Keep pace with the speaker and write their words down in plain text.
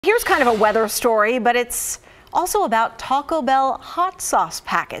Here's kind of a weather story, but it's also about Taco Bell hot sauce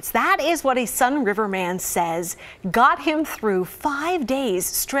packets. That is what a Sunriver man says got him through 5 days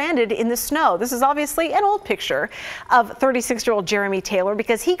stranded in the snow. This is obviously an old picture of 36-year-old Jeremy Taylor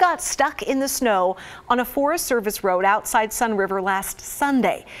because he got stuck in the snow on a Forest Service road outside Sunriver last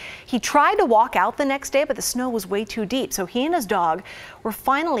Sunday. He tried to walk out the next day, but the snow was way too deep. So he and his dog were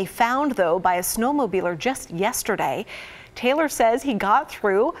finally found, though, by a snowmobiler just yesterday. Taylor says he got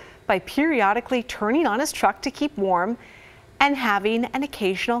through by periodically turning on his truck to keep warm and having an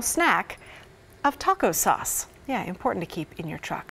occasional snack of taco sauce. Yeah, important to keep in your truck.